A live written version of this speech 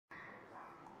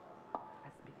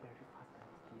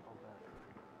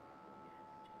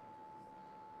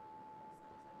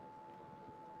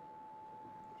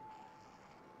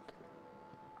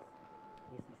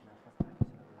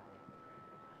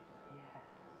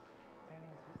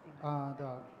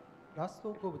The last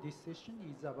talk of this session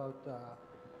is about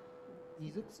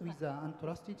NIZKs with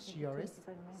untrusted CRS,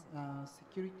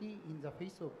 security in the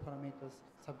face of parameters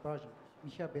subversion.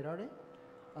 Micha Berare,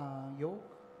 York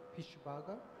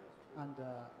Fischberger, and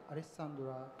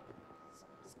Alessandra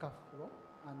Scaffro,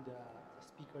 and the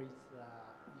speaker is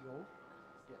York.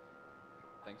 Yeah.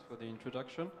 Thanks for the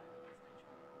introduction.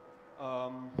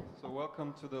 So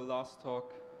welcome to the last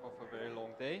talk of a very long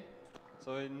day.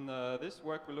 So in this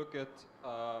work we look at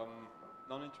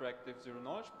non-interactive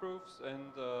zero-knowledge proofs,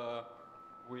 and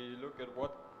we look at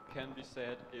what can be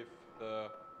said if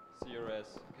the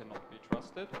CRS cannot be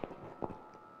trusted.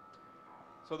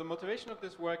 So the motivation of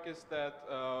this work is that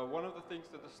one of the things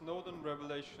that the Snowden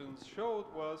revelations showed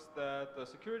was that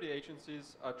security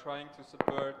agencies are trying to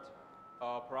subvert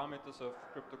parameters of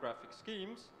cryptographic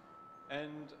schemes.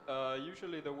 And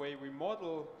usually the way we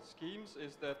model schemes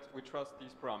is that we trust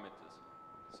these parameters.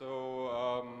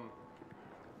 So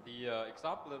the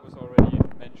example that was already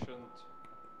mentioned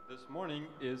this morning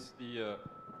is the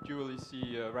dual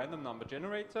EC random number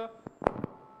generator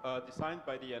designed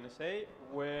by the NSA,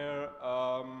 where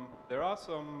there are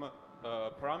some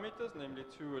parameters, namely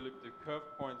two elliptic curve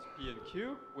points P and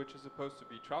Q, which are supposed to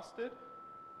be trusted.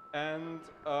 And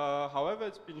however,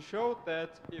 it's been shown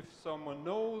that if someone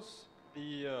knows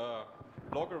the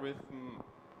logarithm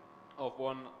of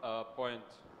one point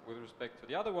with respect to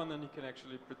the other one, then he can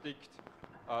actually predict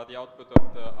the output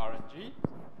of the RNG.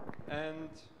 And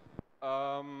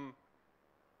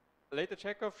later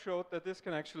Chekhov showed that this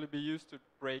can actually be used to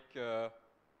break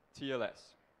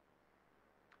TLS.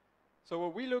 So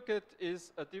what we look at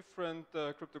is a different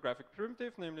cryptographic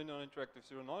primitive, namely non-interactive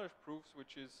zero-knowledge proofs,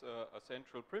 which is a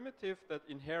central primitive that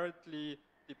inherently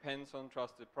depends on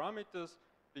trusted parameters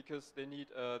because they need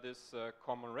this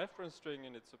common reference string,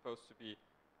 and it's supposed to be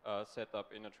set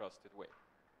up in a trusted way.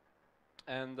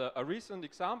 And a recent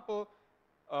example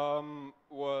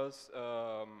was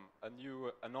a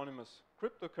new anonymous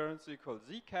cryptocurrency called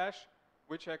Zcash,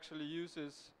 which actually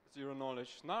uses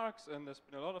zero-knowledge snarks, and there's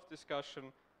been a lot of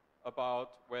discussion about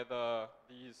whether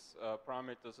these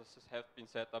parameters have been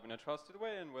set up in a trusted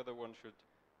way and whether one should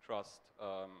trust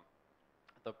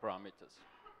the parameters.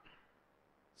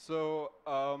 So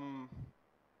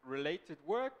related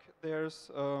work,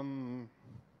 there's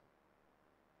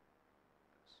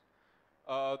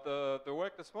the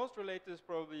work that's most related is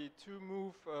probably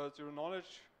two-move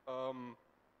zero-knowledge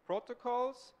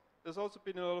protocols. There's also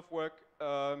been a lot of work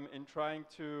in trying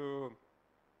to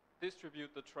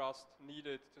distribute the trust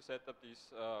needed to set up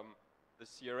these the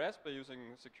CRS by using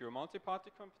secure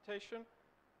multi-party computation.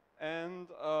 And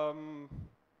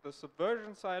the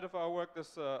subversion side of our work,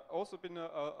 there's also been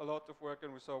a lot of work,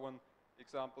 and we saw one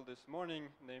example this morning,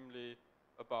 namely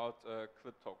about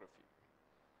cryptography.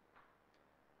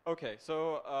 Okay,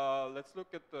 so let's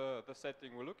look at the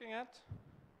setting we're looking at.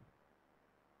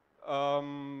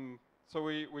 So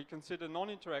we consider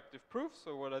non-interactive proofs.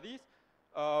 So what are these?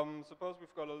 Suppose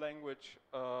we've got a language,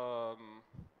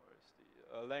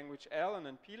 language L and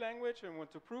then P language, and we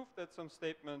want to prove that some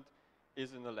statement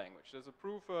is in the language. There's a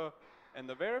proofer and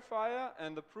a verifier,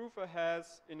 and the proofer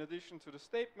has, in addition to the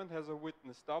statement, has a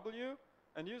witness W,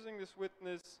 and using this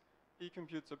witness, he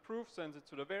computes a proof, sends it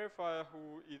to the verifier,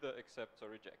 who either accepts or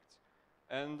rejects.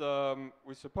 And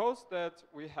we suppose that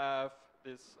we have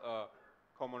this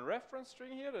common reference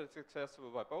string here that is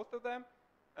accessible by both of them,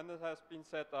 and that has been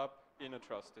set up in a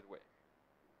trusted way.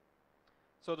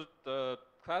 So the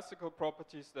classical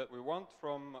properties that we want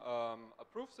from a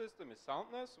proof system is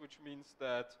soundness, which means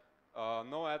that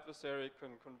no adversary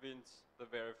can convince the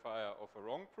verifier of a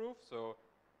wrong proof, so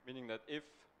meaning that if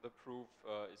the proof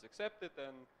is accepted,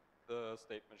 then the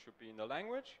statement should be in the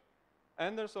language.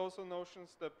 And there's also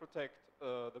notions that protect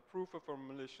the proofer from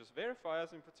malicious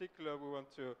verifiers. In particular, we want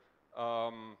to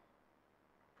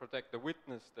protect the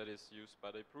witness that is used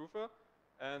by the proofer.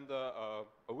 And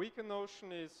a weaker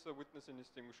notion is witness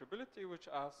indistinguishability, which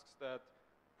asks that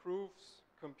proofs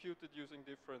computed using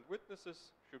different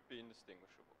witnesses should be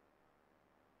indistinguishable.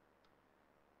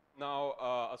 Now,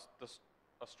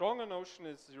 a stronger notion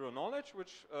is zero knowledge,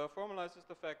 which formalizes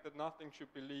the fact that nothing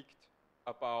should be leaked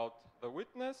about the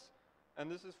witness. And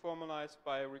this is formalized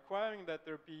by requiring that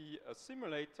there be a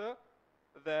simulator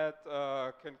that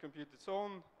can compute its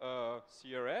own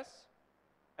CRS,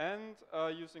 and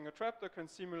using a trapdoor can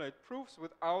simulate proofs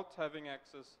without having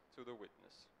access to the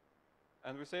witness.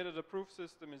 And we say that a proof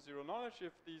system is zero knowledge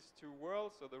if these two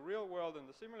worlds, so the real world and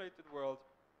the simulated world,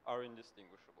 are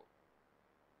indistinguishable.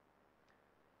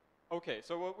 Okay,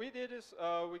 so what we did is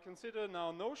we consider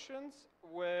now notions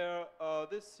where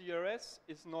this CRS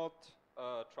is not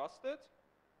trusted.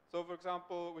 So for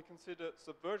example, we consider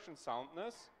subversion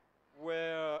soundness,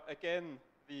 where again,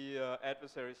 the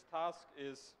adversary's task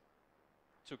is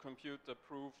to compute the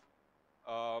proof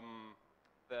of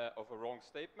a wrong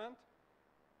statement.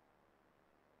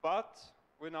 But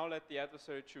we now let the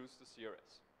adversary choose the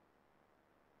CRS.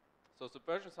 So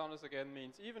subversion soundness again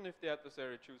means even if the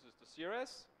adversary chooses the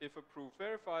CRS, if a proof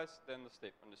verifies, then the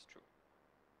statement is true.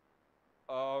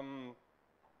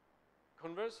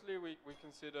 Conversely, we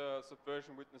consider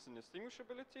subversion witness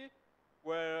indistinguishability,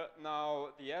 where now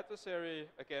the adversary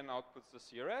again outputs the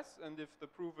CRS, and if the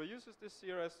prover uses this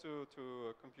CRS to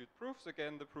compute proofs,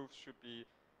 again the proofs should be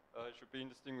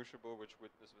indistinguishable which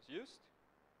witness was used.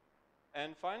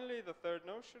 And finally, the third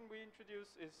notion we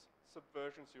introduce is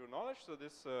subversion zero knowledge. So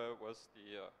this is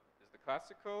the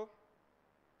classical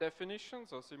definition,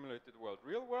 so simulated world,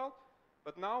 real world.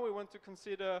 But now we want to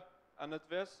consider an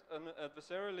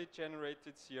adversarially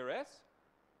generated CRS.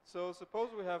 So suppose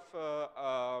we have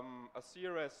a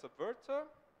CRS subverter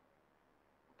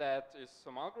that is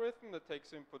some algorithm that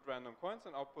takes input random coins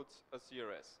and outputs a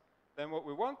CRS. Then what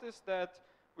we want is that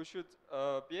we should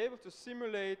be able to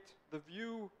simulate the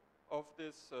view of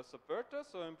this subverter.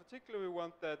 So in particular, we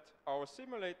want that our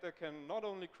simulator can not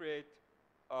only create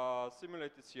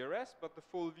simulated CRS, but the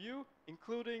full view,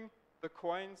 including the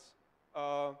coins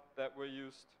that were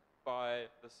used by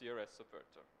the CRS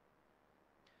subverter.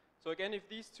 So again, if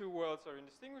these two worlds are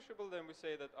indistinguishable, then we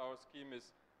say that our scheme is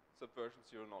subversion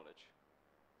zero knowledge.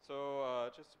 So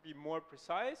just to be more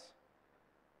precise,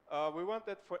 we want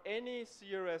that for any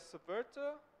CRS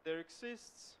subverter, there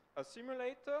exists a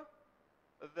simulator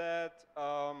that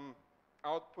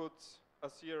outputs a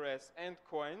CRS and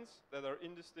coins that are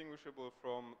indistinguishable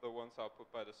from the ones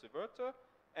output by the subverter,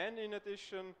 and in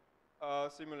addition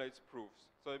simulates proofs.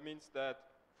 So it means that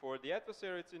for the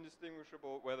adversary it's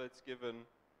indistinguishable whether it's given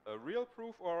a real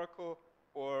proof oracle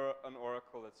or an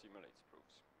oracle that simulates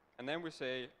proofs. And then we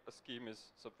say a scheme is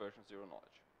subversion zero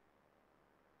knowledge.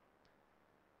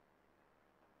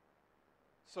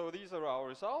 So these are our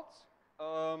results.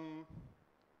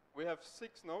 We have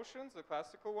 6 notions, the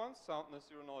classical ones: soundness,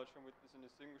 zero knowledge, and witness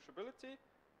indistinguishability.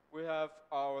 We have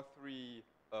our 3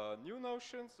 new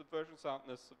notions: subversion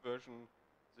soundness, subversion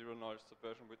zero knowledge,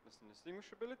 subversion witness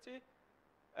indistinguishability.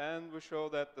 And we show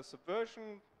that the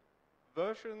subversion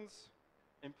versions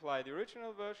imply the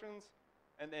original versions,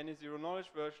 and any zero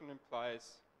knowledge version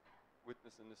implies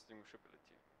witness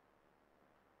indistinguishability.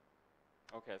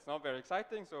 Okay, it's not very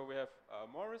exciting, so we have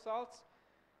more results.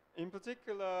 In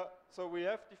particular, so we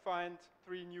have defined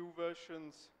 3 new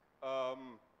versions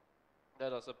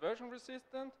that are subversion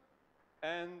resistant,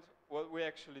 and what we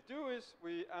actually do is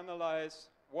we analyze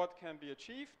what can be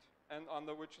achieved and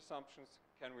under which assumptions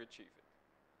can we achieve it.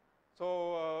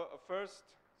 So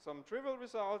first, some trivial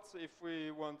results. If we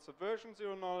want subversion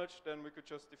zero knowledge, then we could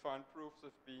just define proofs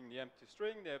as being the empty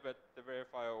string, the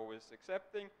verifier always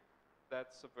accepting.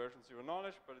 That's subversion zero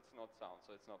knowledge, but it's not sound,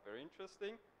 so it's not very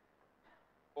interesting.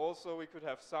 Also, we could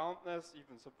have soundness,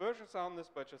 even subversion soundness,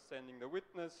 by just sending the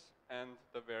witness and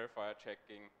the verifier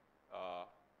checking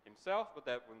himself, but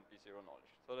that wouldn't be zero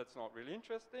knowledge. So that's not really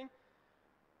interesting.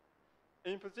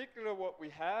 In particular, what we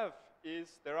have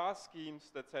is there are schemes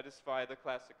that satisfy the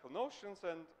classical notions,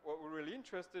 and what we're really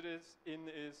interested in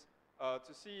is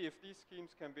to see if these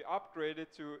schemes can be upgraded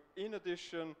to, in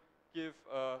addition, give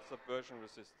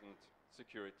subversion-resistant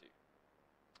security.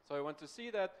 So I want to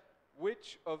see that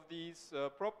which of these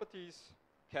properties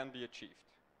can be achieved.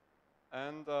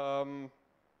 And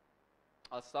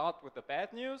I'll start with the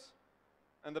bad news.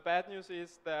 And the bad news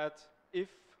is that if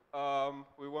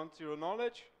we want zero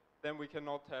knowledge, then we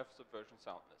cannot have subversion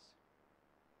soundness.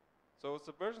 So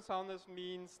subversion soundness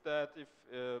means that if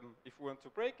we want to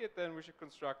break it, then we should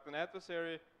construct an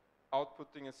adversary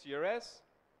outputting a CRS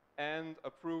and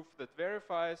a proof that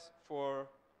verifies for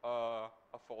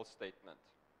a false statement.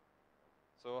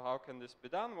 So how can this be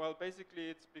done? Well, basically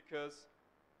it's because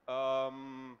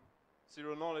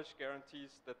zero knowledge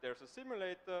guarantees that there's a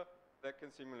simulator that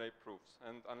can simulate proofs.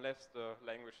 And unless the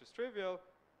language is trivial,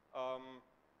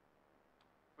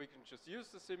 we can just use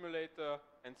the simulator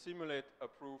and simulate a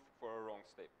proof for a wrong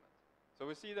statement. So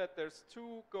we see that there's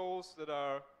 2 goals that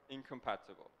are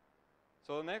incompatible.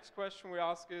 So the next question we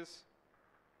ask is,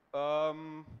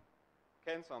 can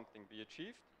something be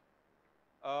achieved?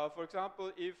 For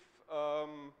example, if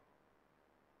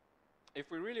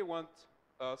we really want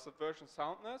subversion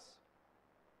soundness,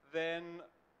 then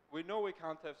we know we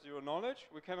can't have zero knowledge.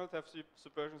 We cannot have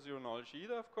subversion zero knowledge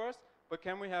either, of course. But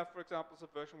can we have, for example,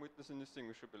 subversion witness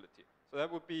indistinguishability? So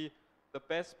that would be the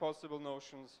best possible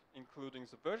notions, including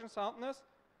subversion soundness.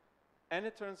 And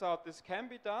it turns out this can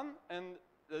be done. And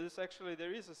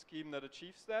there is a scheme that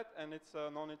achieves that, and it's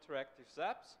a non-interactive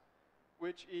ZAPS,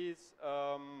 which is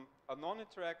a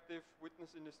non-interactive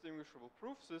witness indistinguishable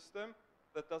proof system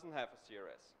that doesn't have a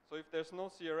CRS. So if there's no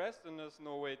CRS, then there's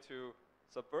no way to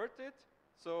subvert it.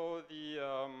 So the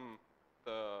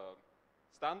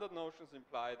standard notions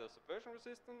imply the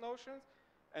subversion-resistant notions,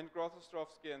 and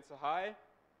Grotowstrowski and Sahai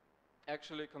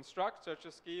actually construct such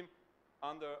a scheme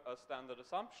under a standard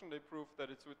assumption. They prove that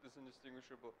it's witness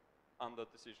indistinguishable under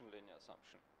decision linear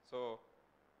assumption. So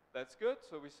that's good.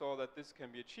 So we saw that this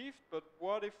can be achieved. But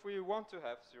what if we want to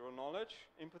have zero knowledge?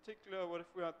 In particular, what if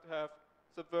we want to have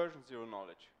subversion zero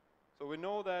knowledge? So we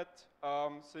know that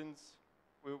since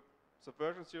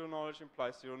subversion zero knowledge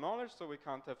implies zero knowledge, so we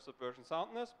can't have subversion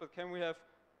soundness, but can we have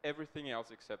everything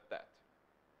else except that?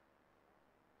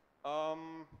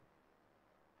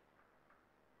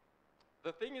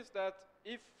 The thing is that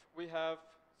if we have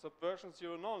subversion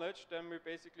zero knowledge, then we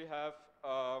basically have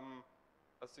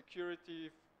a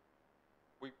security.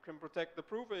 We can protect the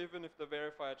prover even if the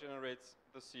verifier generates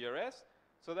the CRS.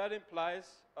 So that implies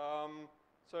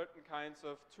certain kinds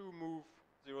of two-move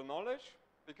zero knowledge,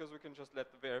 because we can just let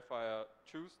the verifier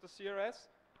choose the CRS.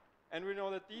 And we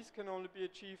know that these can only be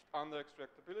achieved under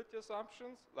extractability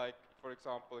assumptions, like, for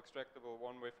example, extractable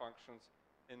one-way functions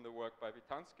in the work by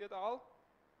Witansky et al.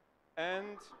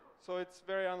 And so it's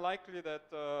very unlikely that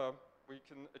we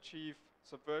can achieve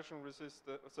subversion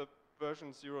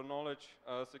zero knowledge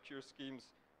secure schemes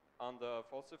under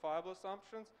falsifiable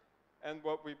assumptions. And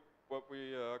what we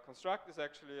construct is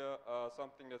actually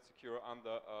something that's secure under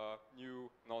a new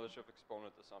knowledge of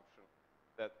exponent assumption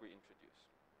that we introduce.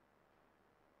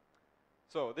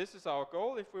 So this is our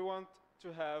goal. If we want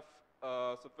to have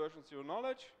subversion zero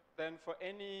knowledge, then for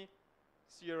any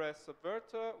CRS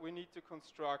subverter, we need to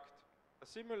construct a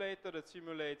simulator that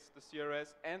simulates the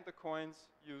CRS and the coins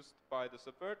used by the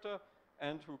subverter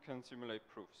and who can simulate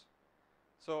proofs.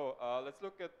 So let's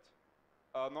look at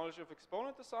knowledge of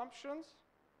exponent assumptions.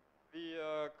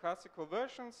 The classical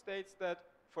version states that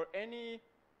for any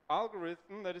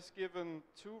algorithm that is given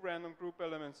two random group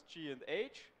elements G and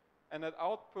H, and that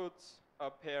outputs a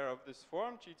pair of this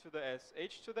form, G to the S,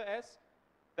 H to the S,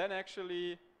 then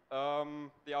actually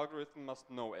the algorithm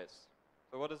must know S.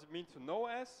 So what does it mean to know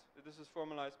S? This is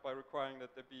formalized by requiring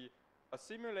that there be a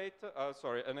simulator,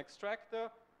 an extractor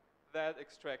that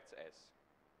extracts S.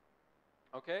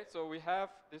 Okay, so we have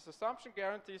this assumption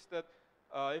guarantees that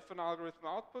if an algorithm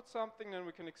outputs something, then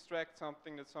we can extract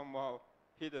something that's somehow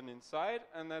hidden inside,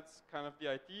 and that's kind of the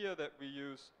idea that we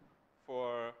use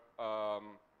for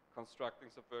constructing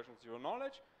subversion zero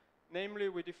knowledge. Namely,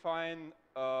 we define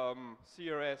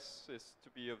CRSs to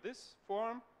be of this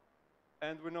form,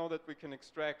 and we know that we can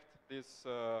extract this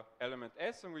element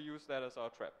S, and we use that as our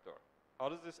trapdoor. How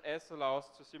does this S allow us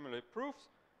to simulate proofs?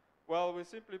 Well, we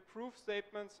simply prove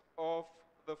statements of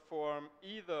the form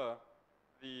either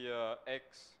the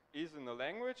X is in the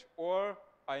language or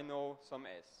I know some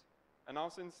S. And now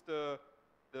since the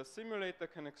simulator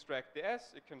can extract the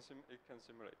S, it can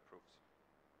simulate proofs.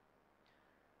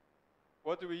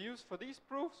 What do we use for these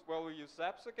proofs? Well, we use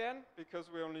ZAPs again,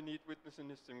 because we only need witness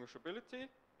indistinguishability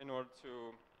in order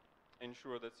to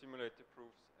ensure that simulated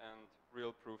proofs and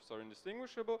real proofs are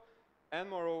indistinguishable. And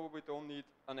moreover, we don't need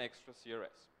an extra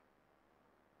CRS.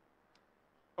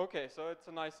 Okay, so it's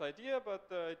a nice idea, but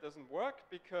it doesn't work,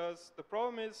 because the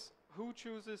problem is who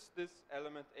chooses this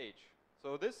element H.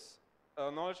 So this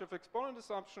knowledge of exponent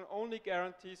assumption only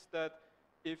guarantees that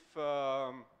if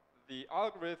the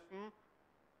algorithm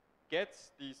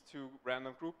gets these two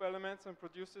random group elements and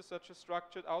produces such a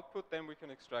structured output, then we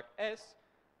can extract S.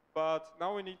 But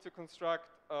now we need to construct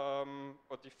or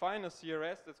define a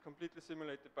CRS that's completely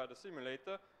simulated by the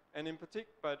simulator, and in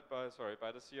particular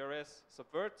by the CRS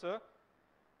subverter.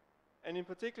 And in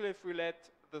particular, if we let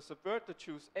the subverter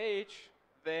choose H,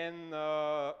 then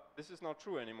this is not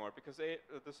true anymore, because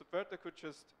the subverter could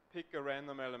just pick a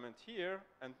random element here,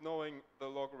 and knowing the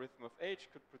logarithm of H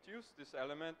could produce this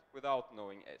element without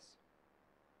knowing S.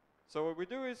 So what we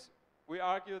do is we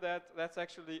argue that that's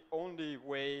actually the only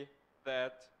way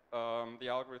that the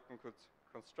algorithm could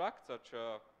construct such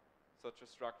a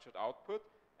structured output,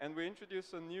 and we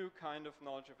introduce a new kind of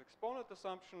knowledge of exponent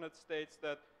assumption that states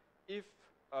that if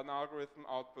an algorithm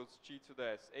outputs G to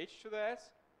the S, H to the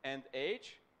S, and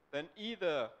H, then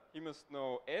either he must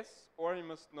know S or he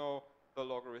must know the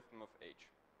logarithm of H.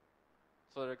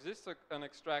 So there exists an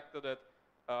extractor that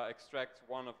extracts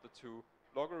one of the two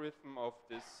logarithm of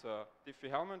this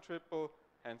Diffie-Hellman triple,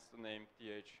 hence the name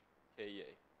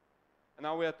DHKEA. And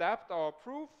now we adapt our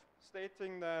proof,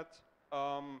 stating that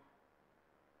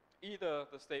either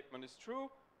the statement is true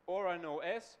or I know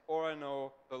S, or I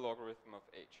know the logarithm of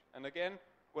H. And again,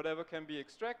 whatever can be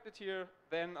extracted here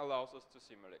then allows us to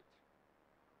simulate.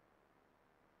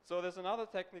 So there's another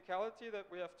technicality that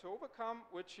we have to overcome,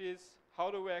 which is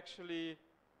how do we actually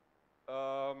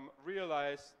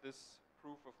realize this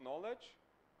proof of knowledge.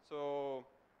 So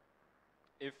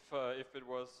if it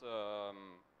was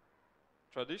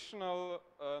traditional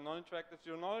non-interactive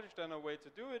zero knowledge, then a way to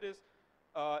do it is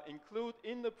include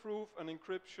in the proof an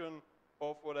encryption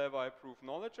of whatever I prove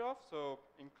knowledge of, so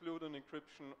include an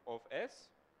encryption of S.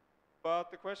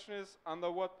 But the question is, under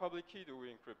what public key do we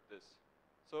encrypt this?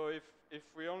 So if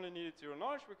we only needed zero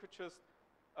knowledge, we could just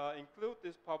include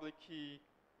this public key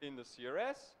in the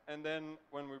CRS, and then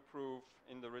when we prove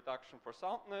in the reduction for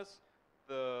soundness,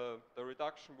 the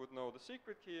reduction would know the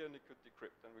secret key and it could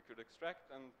decrypt, and we could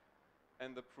extract,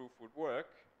 and the proof would work.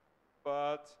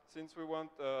 But since we want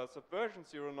subversion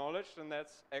zero knowledge, then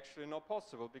that's actually not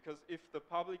possible, because if the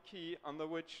public key under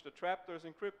which the trapdoor is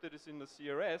encrypted is in the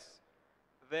CRS,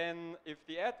 then if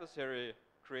the adversary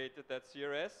created that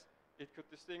CRS, it could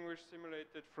distinguish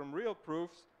simulated from real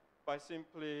proofs by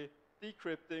simply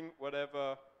decrypting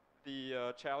whatever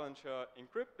the challenger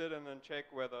encrypted and then check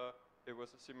whether it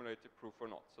was a simulated proof or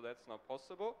not. So that's not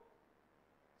possible.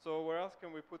 So where else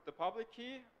can we put the public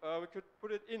key? We could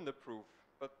put it in the proof.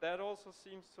 But that also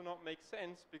seems to not make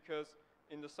sense, because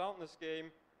in the soundness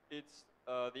game, it's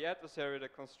the adversary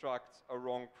that constructs a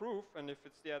wrong proof, and if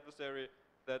it's the adversary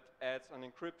that adds an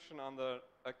encryption under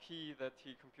a key that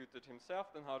he computed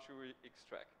himself, then how should we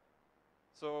extract?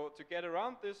 So to get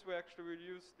around this, we actually will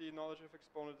use the knowledge of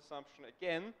exponent assumption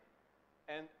again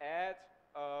and add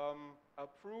a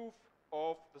proof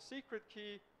of the secret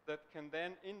key that can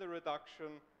then, in the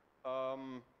reduction,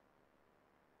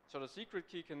 so the secret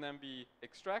key can then be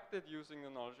extracted using the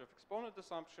knowledge of exponent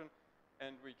assumption,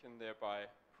 and we can thereby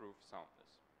prove soundness.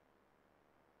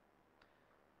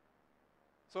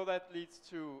 So that leads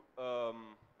to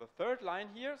the third line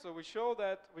here. So we show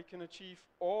that we can achieve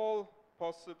all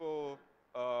possible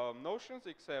notions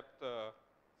except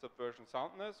subversion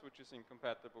soundness, which is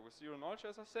incompatible with zero knowledge,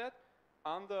 as I said,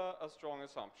 under a strong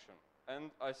assumption.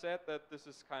 And I said that this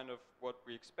is kind of what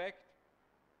we expect,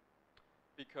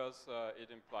 because it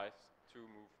implies to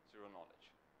move zero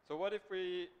knowledge. So what if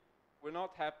we're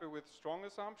not happy with strong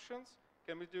assumptions?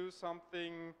 Can we do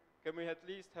something, can we at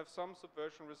least have some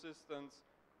subversion resistance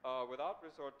without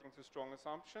resorting to strong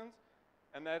assumptions?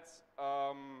 And that's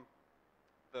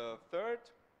the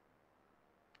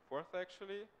fourth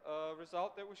actually,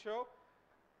 result that we show,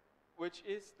 which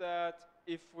is that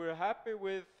if we're happy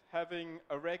with having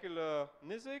a regular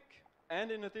NIZK, and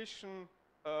in addition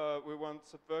we want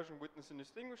subversion witness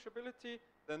indistinguishability,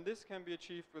 then this can be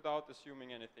achieved without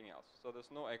assuming anything else. So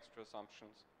there's no extra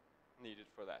assumptions needed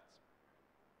for that.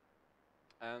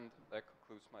 And that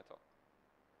concludes my talk.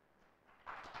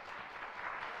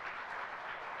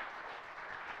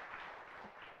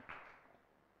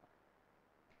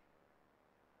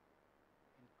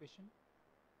 Any question?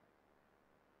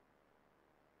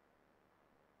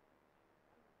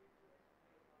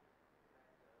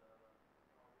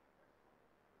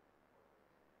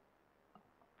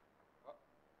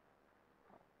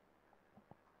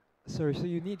 Sorry, so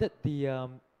you needed the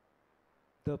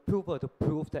approval to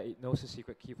prove that it knows the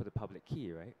secret key for the public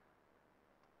key, right?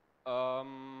 So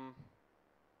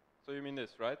you mean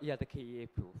this, right? Yeah, the KEA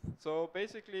proof. So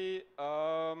basically,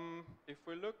 if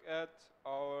we look at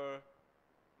our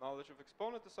knowledge of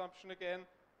exponent assumption again,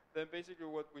 then basically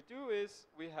what we do is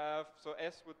we have, so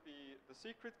S would be the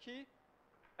secret key,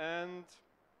 and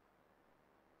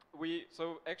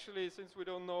so actually, since we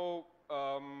don't know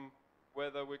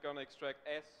whether we're going to extract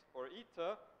S or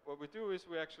eta, what we do is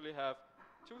we actually have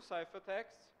two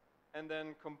ciphertexts and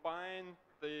then combine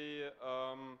the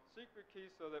secret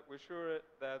keys so that we're sure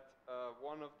that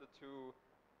one of the two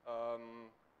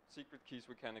secret keys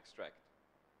we can extract.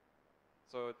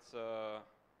 So it's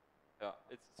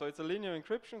it's a linear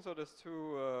encryption. So there's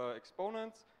two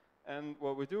exponents, and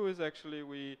what we do is actually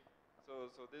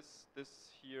so this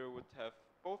here would have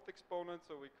both exponents,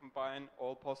 so we combine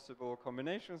all possible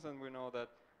combinations, and we know that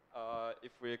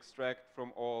if we extract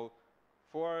from all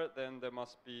four, then there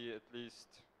must be at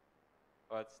least,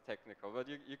 well, it's technical, but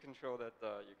you can show that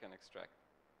you can extract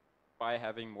by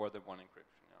having more than one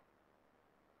encryption. Yeah.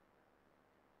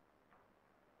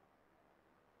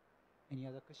 Any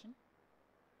other question?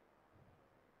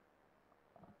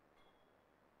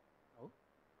 No?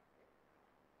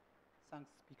 Thanks,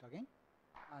 speak again.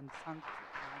 And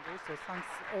also thanks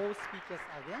all speakers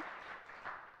again.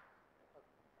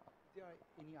 Is there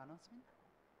any announcement?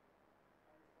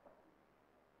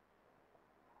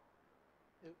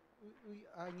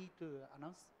 I need to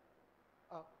announce.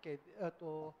 Okay.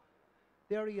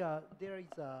 There is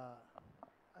a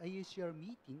IACR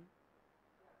meeting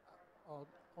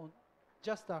on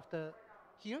just after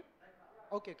here.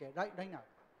 Okay. Right now.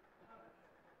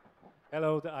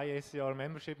 Hello, the IACR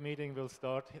membership meeting will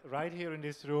start right here in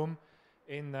this room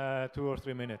in 2 or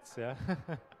 3 minutes. Yeah.